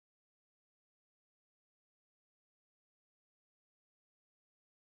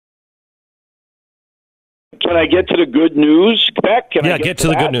can I get to the good news, Beck? Get to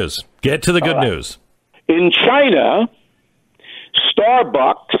the good news. Get to the good news. In China,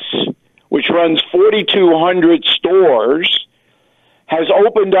 Starbucks, which runs 4,200 stores, has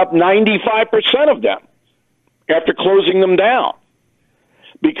opened up 95% of them after closing them down.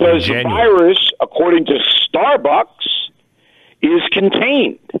 Because the virus, according to Starbucks, is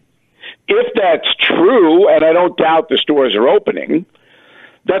contained. If that's true, and I don't doubt the stores are opening,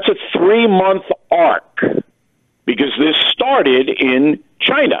 that's a 3-month arc because this started in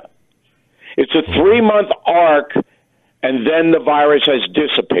China. It's a 3-month arc, and then the virus has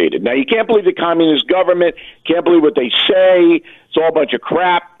dissipated. Now, you can't believe the communist government, can't believe what they say. It's all a bunch of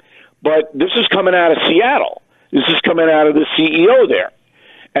crap. But this is coming out of Seattle. This is coming out of the CEO there.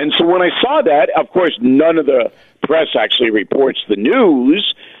 And so when I saw that, of course, none of the press actually reports the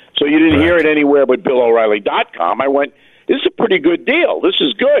news, so you didn't hear it anywhere but BillO'Reilly.com. I went, this is a pretty good deal. This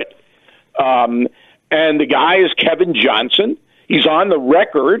is good. And the guy is Kevin Johnson. He's on the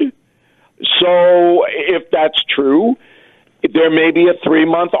record. So if that's true, there may be a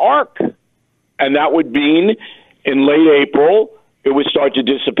 3-month arc. And that would mean in late April, it would start to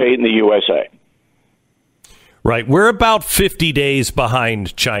dissipate in the USA. Right. We're about 50 days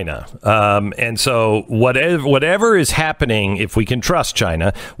behind China. And so whatever is happening, if we can trust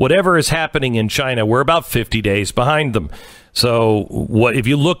China, whatever is happening in China, we're about 50 days behind them. So if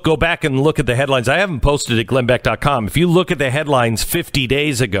you go back and look at the headlines, I haven't posted at glennbeck.com. If you look at the headlines 50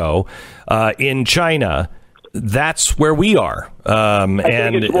 days ago in China, that's where we are. I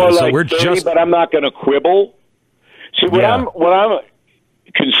think it's more like we're 30, but I'm not going to quibble. See, what I'm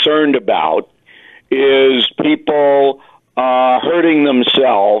concerned about is people hurting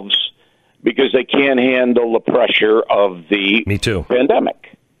themselves because they can't handle the pressure of the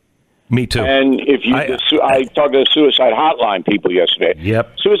pandemic. Me too. And if you, I talked to the suicide hotline people yesterday.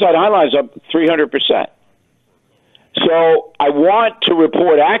 Yep. Suicide hotline is up 300%. So I want to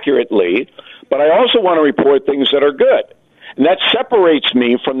report accurately, but I also want to report things that are good. And that separates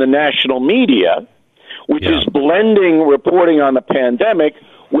me from the national media, which is blending reporting on the pandemic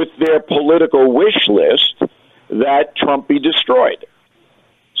with their political wish list that Trump be destroyed.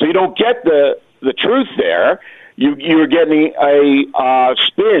 So you don't get the truth there. You're getting a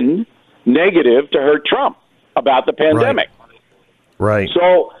spin negative to hurt Trump about the pandemic. Right.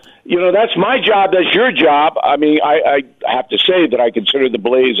 So, that's my job. That's your job. I mean, I have to say that I consider the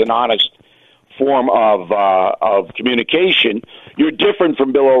Blaze an honest form of communication. You're different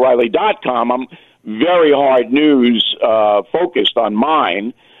from BillO'Reilly.com. I'm very hard news focused on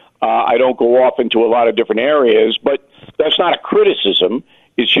mine. I don't go off into a lot of different areas, but that's not a criticism.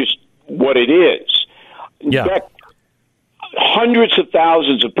 It's just what it is. Yeah. In fact, hundreds of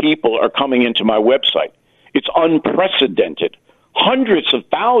thousands of people are coming into my website. It's unprecedented. Hundreds of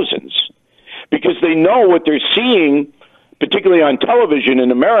thousands. Because they know what they're seeing, particularly on television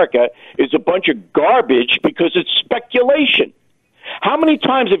in America, is a bunch of garbage because it's speculation. How many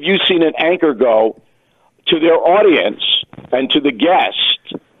times have you seen an anchor go to their audience and to the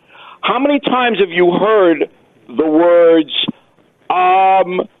guest? How many times have you heard the words,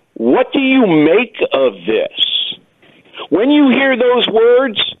 what do you make of this? When you hear those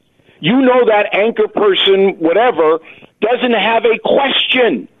words, you know that anchor person, whatever, doesn't have a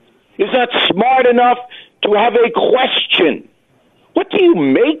question, is not smart enough to have a question. What do you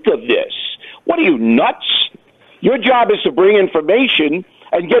make of this? What are you, nuts? Your job is to bring information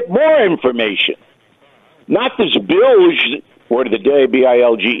and get more information, not this bilge, word of the day,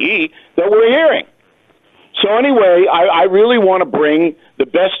 B-I-L-G-E, that we're hearing. So anyway, I really want to bring the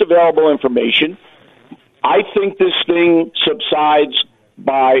best available information. I think this thing subsides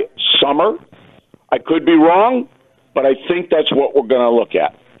by summer. I could be wrong, but I think that's what we're going to look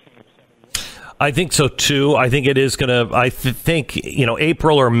at. I think so, too. I think it is going to, I think,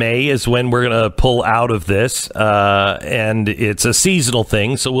 April or May is when we're going to pull out of this. And it's a seasonal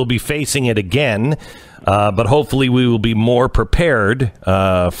thing, so we'll be facing it again. But hopefully we will be more prepared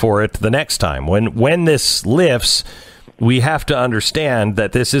for it the next time. When this lifts, we have to understand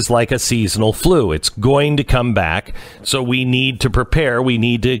that this is like a seasonal flu. It's going to come back, so we need to prepare. We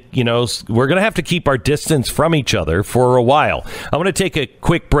need to, we're going to have to keep our distance from each other for a while. I want to take a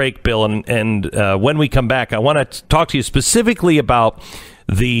quick break, Bill, and when we come back, I want to talk to you specifically about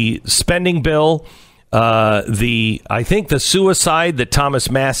the spending bill, I think the suicide that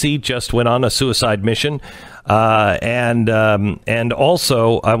Thomas Massie just went on a suicide mission. And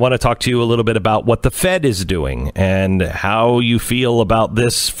also I want to talk to you a little bit about what the Fed is doing and how you feel about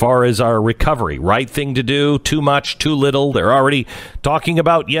this far as our recovery. Right thing to do, too much, too little. They're already talking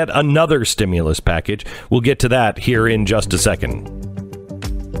about yet another stimulus package. We'll get to that here in just a second.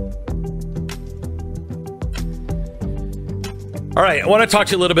 All right, I want to talk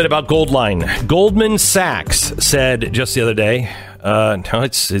to you a little bit about Goldline. Goldman Sachs said just the other day, no,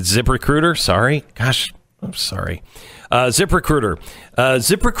 it's ZipRecruiter. Sorry. Gosh, I'm sorry. ZipRecruiter.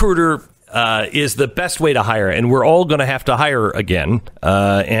 ZipRecruiter is the best way to hire, and we're all going to have to hire again.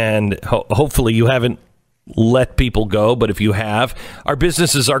 And hopefully you haven't let people go, but if you have, our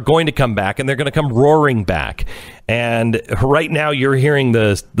businesses are going to come back, and they're going to come roaring back. And right now you're hearing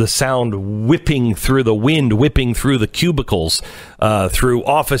the sound whipping through the wind, whipping through the cubicles, through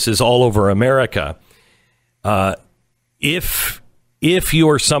offices all over America. If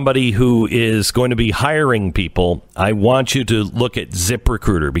you're somebody who is going to be hiring people, I want you to look at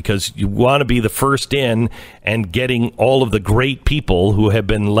ZipRecruiter, because you want to be the first in and getting all of the great people who have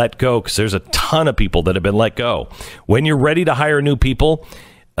been let go, because there's a ton of people that have been let go. When you're ready to hire new people,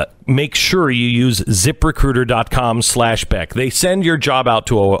 make sure you use ZipRecruiter.com/Beck. They send your job out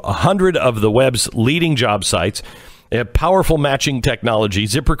to 100 of the web's leading job sites. They have powerful matching technology.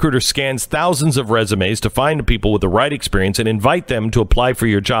 ZipRecruiter scans thousands of resumes to find people with the right experience and invite them to apply for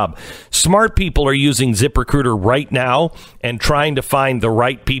your job. Smart people are using ZipRecruiter right now and trying to find the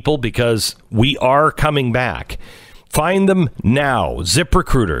right people, because we are coming back. Find them now.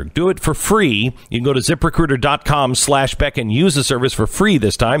 ZipRecruiter. Do it for free. You can go to ZipRecruiter.com/Beck and use the service for free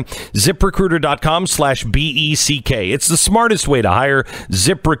this time. ZipRecruiter.com/BECK. It's the smartest way to hire.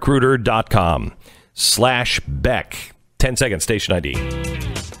 ZipRecruiter.com/Beck. 10 seconds, station ID.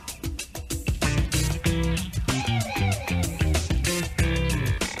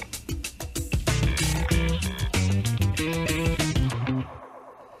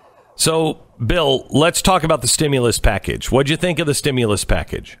 So, Bill, let's talk about the stimulus package. What'd you think of the stimulus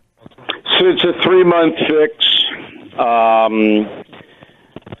package? So it's a 3-month fix.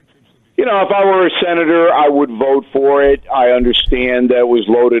 If I were a senator, I would vote for it. I understand that it was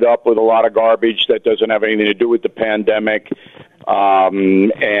loaded up with a lot of garbage that doesn't have anything to do with the pandemic.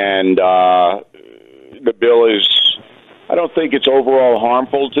 The bill is, I don't think it's overall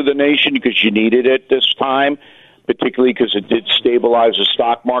harmful to the nation, because you needed it this time, particularly because it did stabilize the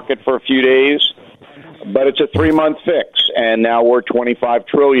stock market for a few days. But it's a 3-month fix, and now we're $25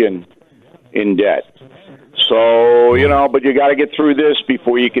 trillion in debt. So, but you got to get through this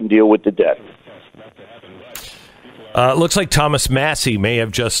before you can deal with the debt. Looks like Thomas Massie may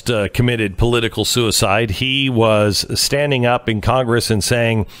have just committed political suicide. He was standing up in Congress and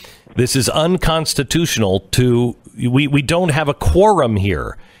saying, this is unconstitutional we don't have a quorum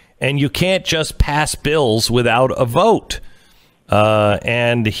here, and you can't just pass bills without a vote.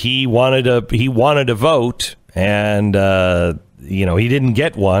 And he wanted a vote, and, he didn't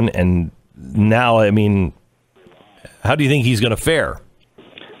get one. And now, how do you think he's going to fare?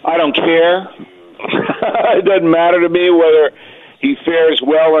 I don't care. It doesn't matter to me whether he fares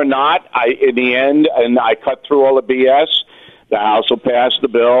well or not. In the end, and I cut through all the BS, the House will pass the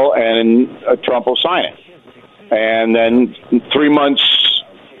bill, and Trump will sign it. And then 3 months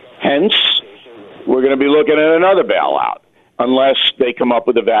hence, we're going to be looking at another bailout, unless they come up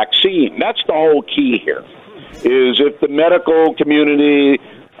with a vaccine. That's the whole key here, is if the medical community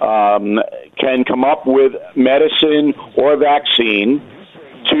can come up with medicine or vaccine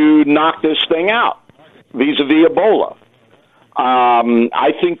to knock this thing out, vis-a-vis Ebola.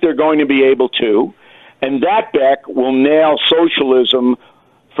 I think they're going to be able to, and that, Beck, will nail socialism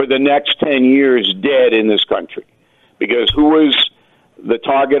for the next 10 years dead in this country. Because who was the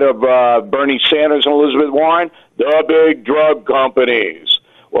target of Bernie Sanders and Elizabeth Warren? The big drug companies.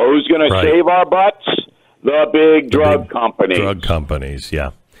 Well, who's going to save our butts? The big drug companies. Drug companies,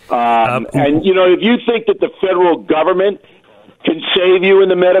 yeah. And, if you think that the federal government can save you in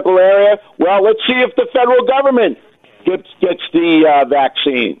the medical area, well, let's see if the federal government gets the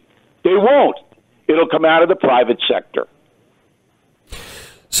vaccine. They won't. It'll come out of the private sector.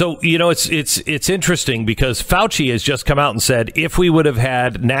 So, it's interesting, because Fauci has just come out and said, if we would have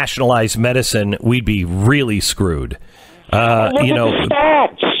had nationalized medicine, we'd be really screwed. Look at the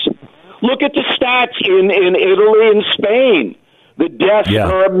stats. Look at the stats in Italy and Spain. The deaths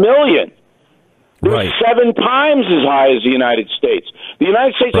per 1 million. They're 7 times as high as the United States. The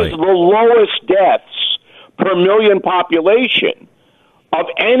United States has the lowest deaths per million population of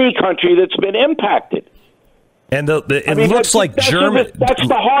any country that's been impacted. And it looks like Germany. That's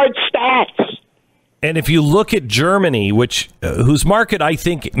the hard stats. And if you look at Germany, whose market I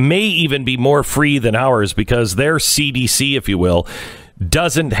think may even be more free than ours, because their CDC, if you will,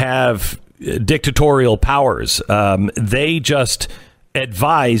 doesn't have dictatorial powers. They just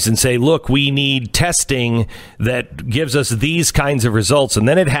advise and say, look, we need testing that gives us these kinds of results, and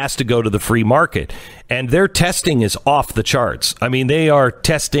then it has to go to the free market. And their testing is off the charts. They are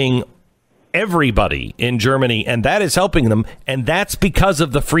testing everybody in Germany, and that is helping them. And that's because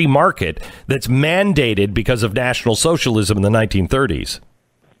of the free market that's mandated because of National Socialism in the 1930s.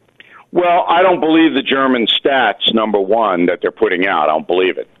 Well, I don't believe the German stats, number one, that they're putting out. I don't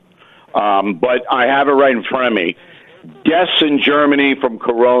believe it. But I have it right in front of me. Deaths in Germany from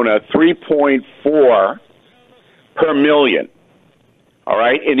corona, 3.4 per million. All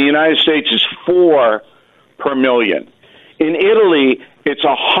right? In the United States, it's 4 per million. In Italy, it's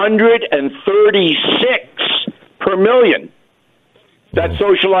 136 per million. That's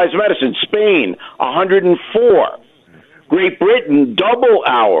socialized medicine. Spain, 104. Great Britain, double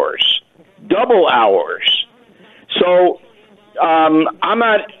hours. So I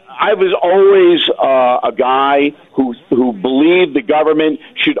was always a guy who believed the government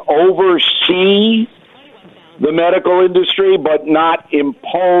should oversee the medical industry, but not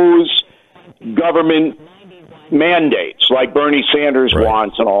impose government mandates like Bernie Sanders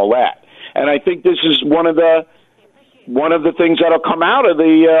wants and all that. And I think this is one of the things that'll come out of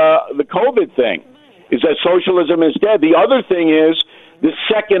the COVID thing, is that socialism is dead. The other thing is the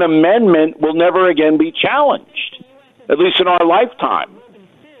Second Amendment will never again be challenged, at least in our lifetime,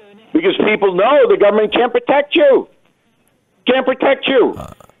 because people know the government can't protect you.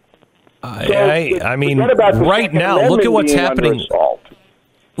 I mean, right now, look at what's happening.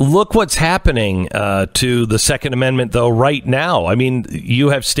 Look what's happening to the Second Amendment, though, right now. I mean, you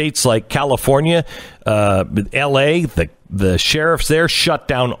have states like California, L.A., the sheriffs there shut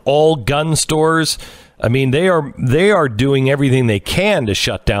down all gun stores. I mean, they are doing everything they can to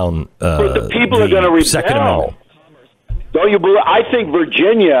shut down but the people are going to Second Amendment. Don't you believe? I think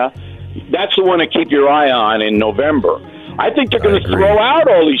Virginia, that's the one to keep your eye on in November. I think they're going to throw out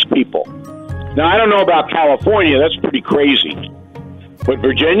all these people. Now, I don't know about California. That's pretty crazy. But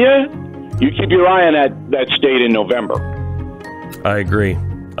Virginia, you keep your eye on that state in November. I agree.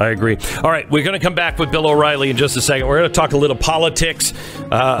 All right, we're going to come back with Bill O'Reilly in just a second. We're going to talk a little politics,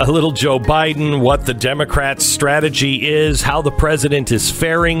 a little Joe Biden, what the Democrats' strategy is, how the president is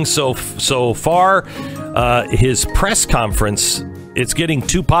faring so far. His press conference, it's getting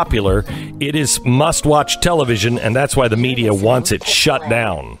too popular. It is must-watch television, and that's why the media wants it shut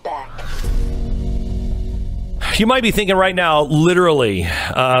down. You might be thinking right now, literally,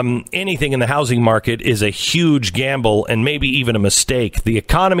 anything in the housing market is a huge gamble and maybe even a mistake. The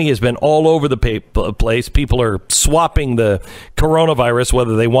economy has been all over the place. People are swapping the coronavirus,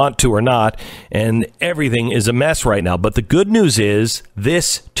 whether they want to or not, and everything is a mess right now. But the good news is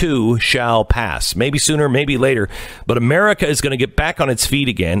this, too, shall pass. Maybe sooner, maybe later. But America is going to get back on its feet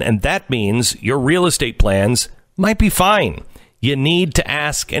again, and that means your real estate plans might be fine. You need to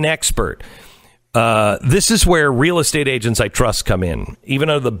ask an expert. This is where real estate agents I trust come in. Even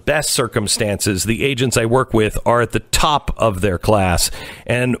under the best circumstances, the agents I work with are at the top of their class.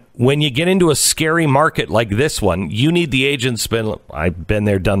 And when you get into a scary market like this one, you need the agents. I've been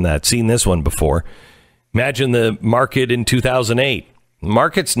there, done that, seen this one before. Imagine the market in 2008. The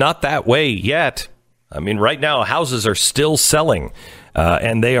market's not that way yet. I mean, right now, houses are still selling.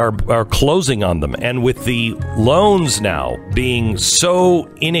 And they are closing on them. And with the loans now being so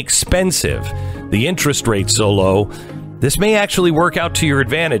inexpensive, the interest rate so low, this may actually work out to your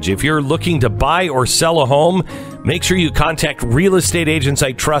advantage. If you're looking to buy or sell a home, make sure you contact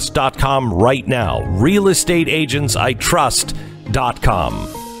realestateagentsitrust.com right now.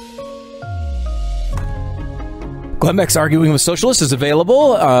 realestateagentsitrust.com. Glenn Beck's Arguing with Socialists is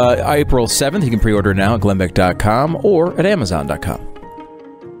available April 7th. You can pre-order now at glennbeck.com or at amazon.com.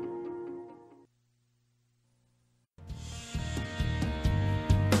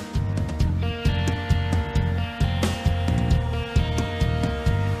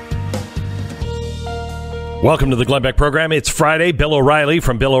 Welcome to the Glenn Beck program. It's Friday. Bill O'Reilly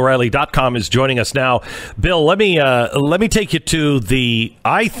from BillO'Reilly.com is joining us now. Bill, let me take you to the,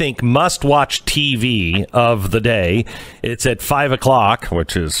 I think, must-watch TV of the day. It's at 5 o'clock,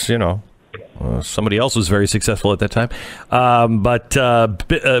 which is, somebody else was very successful at that time. But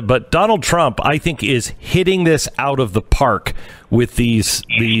Donald Trump, I think, is hitting this out of the park with these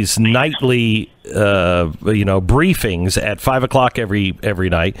nightly, briefings at 5 o'clock every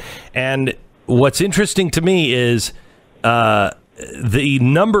night. And what's interesting to me is the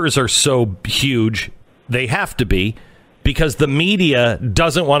numbers are so huge, they have to be, because the media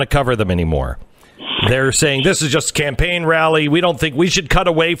doesn't want to cover them anymore. They're saying this is just a campaign rally. We don't think we should cut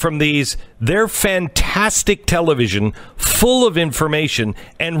away from these. They're fantastic television, full of information,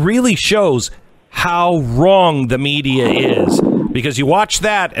 and really shows how wrong the media is. Because you watch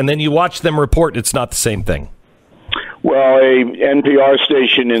that, and then you watch them report, it's not the same thing. Well, a NPR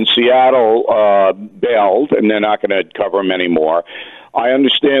station in Seattle bailed, and they're not going to cover him anymore. I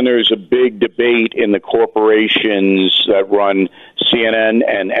understand there's a big debate in the corporations that run CNN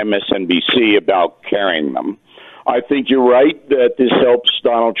and MSNBC about carrying them. I think you're right that this helps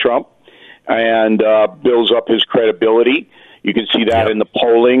Donald Trump and builds up his credibility. You can see that in the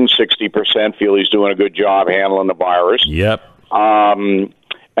polling. 60% feel he's doing a good job handling the virus. Yep.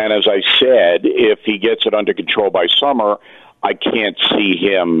 And as I said, if he gets it under control by summer, I can't see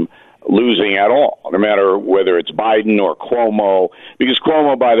him losing at all, no matter whether it's Biden or Cuomo, because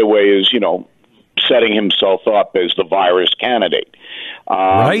Cuomo, by the way, is, setting himself up as the virus candidate.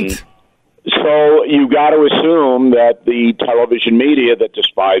 Right. So you got to assume that the television media that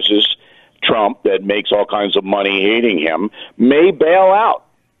despises Trump, that makes all kinds of money hating him, may bail out.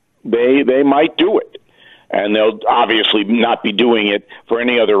 They might do it. And they'll obviously not be doing it for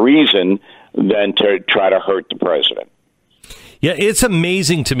any other reason than to try to hurt the president. Yeah, it's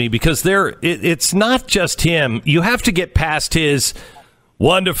amazing to me because it's not just him. You have to get past his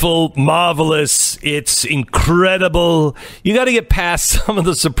wonderful, marvelous, it's incredible. You got to get past some of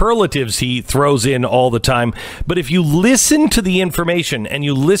the superlatives he throws in all the time. But if you listen to the information and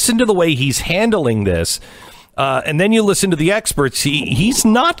you listen to the way he's handling this, and then you listen to the experts, he's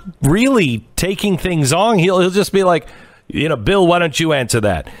not really taking things on. He'll just be like, Bill, why don't you answer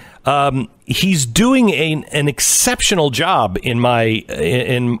that? He's doing an exceptional job in my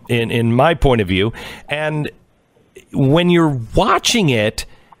point of view. And when you're watching it,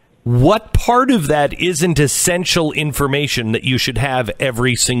 what part of that isn't essential information that you should have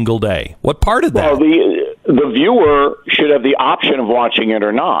every single day? What part of that? Well, the viewer should have the option of watching it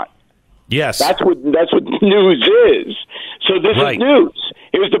or not. Yes. That's what news is. So this is news.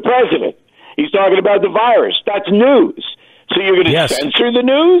 Here's the president. He's talking about the virus. That's news. So you're going to censor the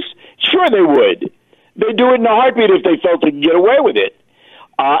news? Sure they would. They'd do it in a heartbeat if they felt they could get away with it.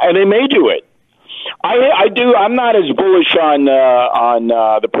 And they may do it. I'm not as bullish on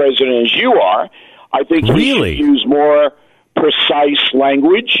the president as you are. I think he should use more precise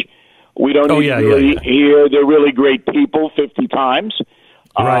language. We don't need to hear they're really great people 50 times.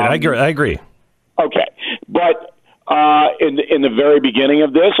 Right, I agree. Okay, but in the very beginning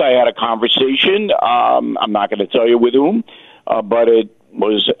of this, I had a conversation. I'm not going to tell you with whom, but it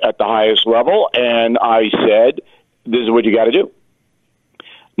was at the highest level, and I said, "This is what you got to do."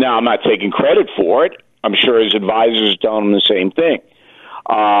 Now, I'm not taking credit for it. I'm sure his advisors are telling him the same thing.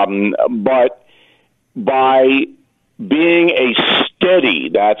 But by being a steady,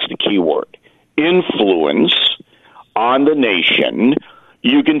 that's the key word, influence on the nation,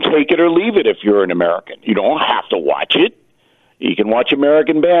 you can take it or leave it if you're an American. You don't have to watch it. You can watch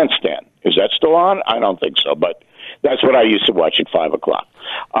American Bandstand. Is that still on? I don't think so, but that's what I used to watch at 5 o'clock.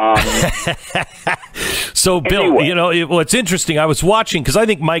 So, Bill, anyway. What's interesting, I was watching, because I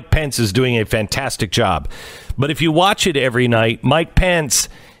think Mike Pence is doing a fantastic job. But if you watch it every night, Mike Pence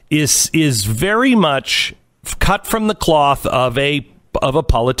is very much cut from the cloth of a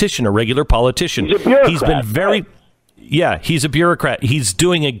politician, a regular politician. He's a bureaucrat. He's been very... Yeah, he's a bureaucrat. He's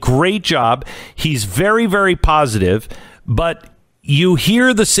doing a great job. He's very, very positive, but you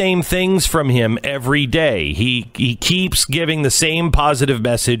hear the same things from him every day. He keeps giving the same positive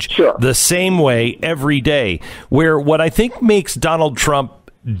message the same way every day. Where what I think makes Donald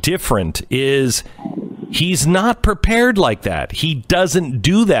Trump different is he's not prepared like that. He doesn't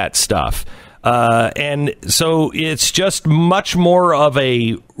do that stuff. And so it's just much more of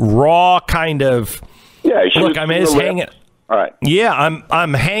a raw kind of... Yeah, look, I'm just hanging. All right. Yeah,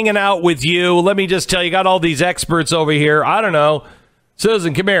 I'm hanging out with you. Let me just tell you, got all these experts over here. I don't know,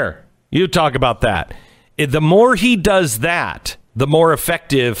 Susan, come here. You talk about that. The more he does that, the more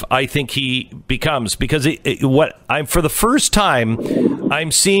effective I think he becomes. Because for the first time,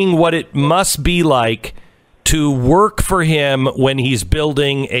 I'm seeing what it must be like to work for him when he's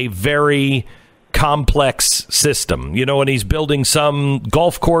building a very complex system, when he's building some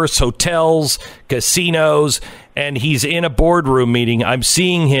golf course, hotels, casinos, and he's in a boardroom meeting. I'm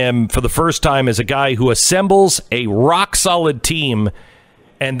seeing him for the first time as a guy who assembles a rock solid team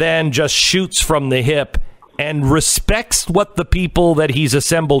and then just shoots from the hip and respects what the people that he's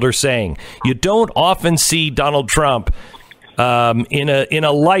assembled are saying. You don't often see Donald Trump in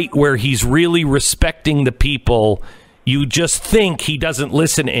a light where he's really respecting the people. You just think he doesn't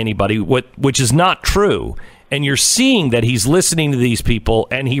listen to anybody, which is not true. And you're seeing that he's listening to these people,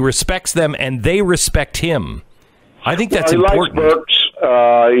 and he respects them, and they respect him. I think that's important. He likes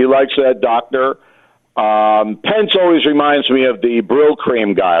Birx. He likes that doctor. Pence always reminds me of the Brill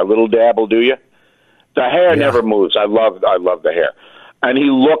cream guy. A little dab will do you. The hair never moves. I love the hair. and he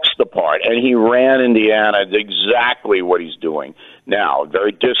looks the part, and he ran Indiana. It's exactly what he's doing now.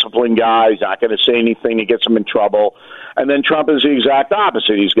 Very disciplined guy. He's not going to say anything that gets him in trouble. And then Trump is the exact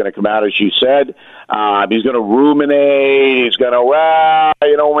opposite. He's going to come out, as you said. He's going to ruminate. He's going to, well,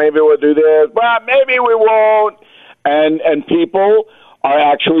 maybe we'll do this, but maybe we won't. And people are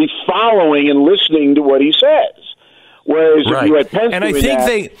actually following and listening to what he says. Whereas if you had Pence and I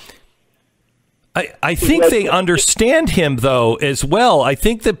think I think they understand him, though, as well. I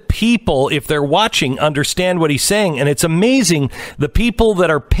think the people, if they're watching, understand what he's saying. And it's amazing. The people that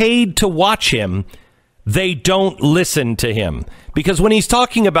are paid to watch him, they don't listen to him. Because when he's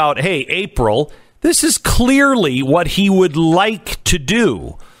talking about, hey, April, this is clearly what he would like to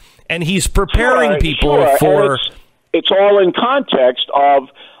do. And he's preparing people for... It's all in context of,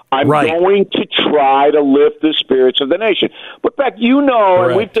 I'm going to try to lift the spirits of the nation. But, Beck,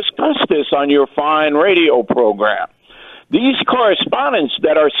 and we've discussed this on your fine radio program, these correspondents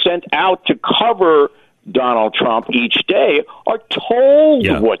that are sent out to cover Donald Trump each day are told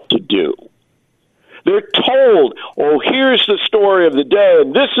what to do. They're told, here's the story of the day,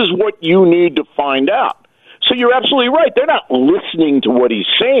 and this is what you need to find out. So you're absolutely right. They're not listening to what he's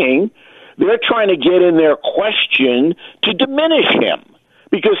saying. They're trying to get in their question to diminish him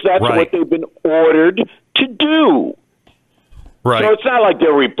because that's what they've been ordered to do. Right. So it's not like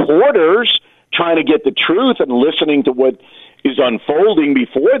they're reporters trying to get the truth and listening to what is unfolding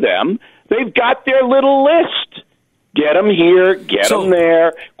before them. They've got their little list. Get them here, get them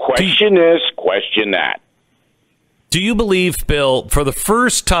there, question this, question that. Do you believe, Bill, for the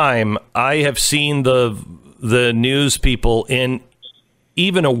first time I have seen the news people in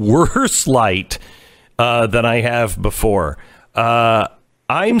even a worse light than I have before.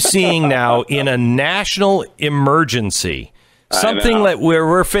 I'm seeing now in a national emergency, something that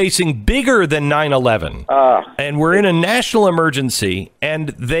we're facing bigger than 9/11, and we're in a national emergency, and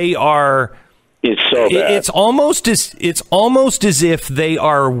they are. It's so bad. It's almost as if they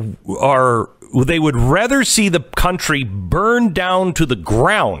they would rather see the country burn down to the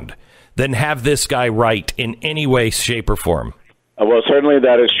ground than have this guy right in any way, shape, or form. Well, certainly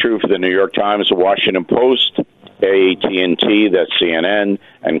that is true for the New York Times, the Washington Post, AT&T, that's CNN,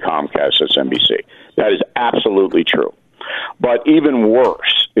 and Comcast, that's NBC. That is absolutely true. But even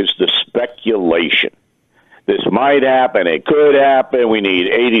worse is the speculation. This might happen. It could happen. We need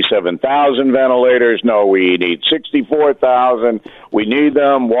 87,000 ventilators. No, we need 64,000. We need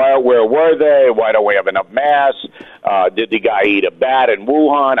them. Where were they? Why don't we have enough masks? Did the guy eat a bat in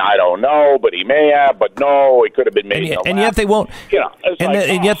Wuhan? I don't know, but he may have. But no, it could have been made. And yet they won't.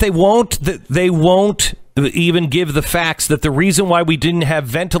 And yet they won't. They won't even give the facts that the reason why we didn't have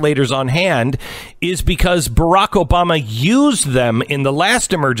ventilators on hand is because Barack Obama used them in the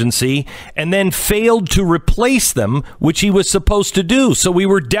last emergency and then failed to replace them, which he was supposed to do. So we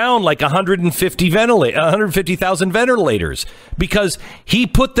were down like 150,000 ventilators because he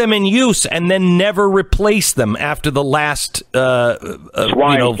put them in use and then never replaced them after the last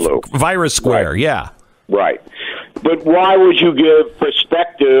flu virus square. Right. Yeah. Right. But why would you give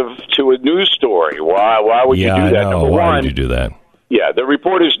perspective to a news story? Why would you do that? Number one, why would you do that? Yeah, the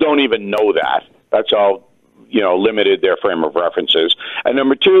reporters don't even know that. That's how, limited their frame of references. And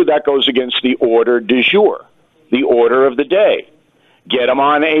number two, that goes against the order du jour, the order of the day. Get them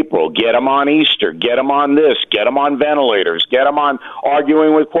on April, get them on Easter, get them on this, get them on ventilators, get them on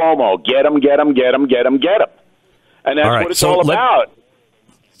arguing with Cuomo, get them. And that's what it's all about.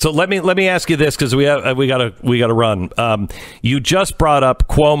 So let me ask you this, because we gotta run. You just brought up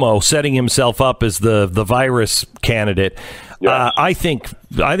Cuomo setting himself up as the virus candidate. Yes. I think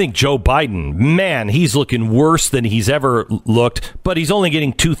Joe Biden, man, he's looking worse than he's ever looked. But he's only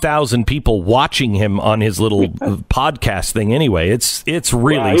getting 2,000 people watching him on his little podcast thing anyway. It's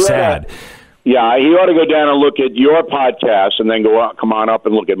really sad. He ought to go down and look at your podcast and then come on up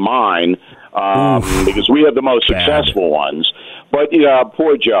and look at mine because we have the most successful ones. But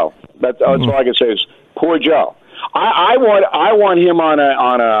poor Joe. That's all I can say is poor Joe. I want him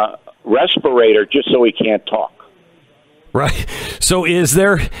on a respirator just so he can't talk. Right. So is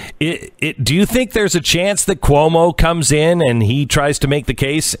there? Do you think there's a chance that Cuomo comes in and he tries to make the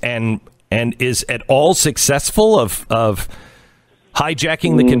case and is at all successful of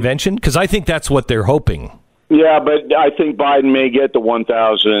hijacking the convention? Because I think that's what they're hoping. Yeah, but I think Biden may get the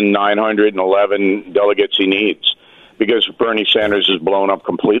 1,911 delegates he needs, because Bernie Sanders is blown up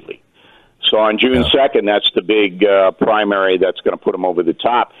completely. So on June 2nd, that's the big primary that's going to put him over the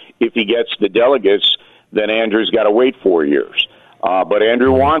top. If he gets the delegates, then Andrew's got to wait 4 years. But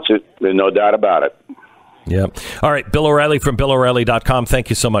Andrew wants it. There's no doubt about it. Yeah. All right. Bill O'Reilly from BillO'Reilly.com. Thank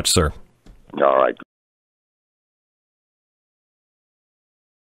you so much, sir. All right.